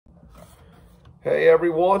Hey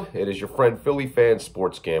everyone, it is your friend PhillyPhan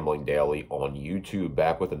Sports Gambling Daily on YouTube,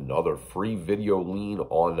 back with another free video lean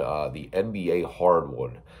on the NBA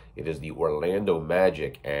hardwood. It is the Orlando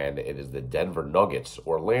Magic and it is the Denver Nuggets.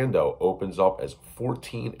 Orlando opens up as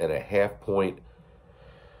 14.5-point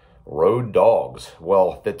road dogs.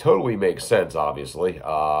 Well, that totally makes sense, obviously.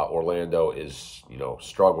 Orlando is,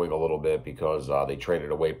 struggling a little bit because they traded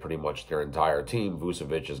away pretty much their entire team.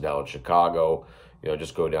 Vucevic is now in Chicago.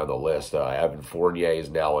 Just go down the list. Evan Fournier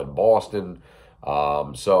is now in Boston.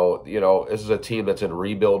 This is a team that's in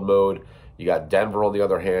rebuild mode. You got Denver, on the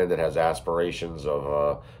other hand, that has aspirations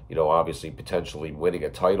of, obviously potentially winning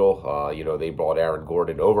a title. They brought Aaron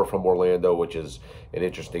Gordon over from Orlando, which is an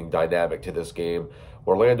interesting dynamic to this game.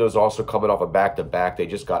 Orlando's also coming off a back-to-back. They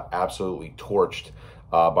just got absolutely torched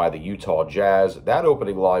by the Utah Jazz. That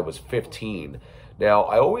opening line was 15. Now,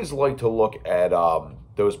 I always like to look at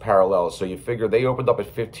those parallels. So you figure they opened up at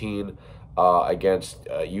 15 against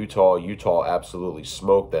Utah. Utah absolutely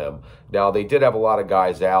smoked them. Now, they did have a lot of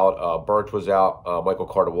guys out. Birch was out. Michael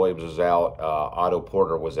Carter-Williams was out. Otto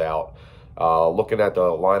Porter was out. Looking at the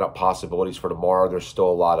lineup possibilities for tomorrow, there's still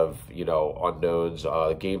a lot of, unknowns.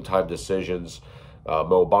 Game time decisions.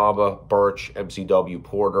 Mo Bamba, Birch, MCW,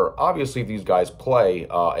 Porter. Obviously, if these guys play,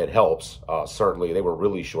 it helps. Certainly, they were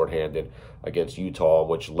really shorthanded against Utah,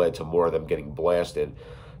 which led to more of them getting blasted.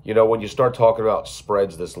 When you start talking about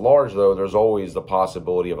spreads this large, though, there's always the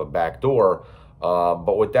possibility of a backdoor.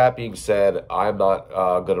 But with that being said, I'm not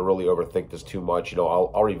going to really overthink this too much.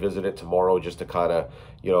 I'll revisit it tomorrow just to kind of,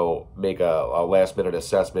 make a last-minute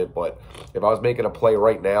assessment. But if I was making a play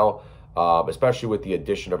right now, especially with the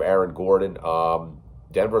addition of Aaron Gordon,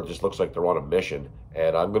 Denver just looks like they're on a mission.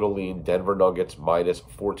 And I'm going to lean Denver Nuggets minus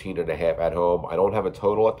 14.5 at home. I don't have a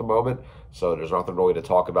total at the moment, so there's nothing really to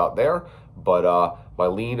talk about there. But my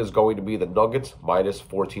lean is going to be the Nuggets minus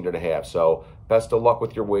 14.5. So best of luck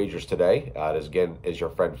with your wagers today. This again is your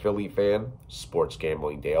friend PhillyPhan Sports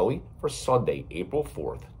Gambling Daily for Sunday, April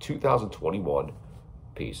 4th, 2021.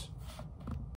 Peace.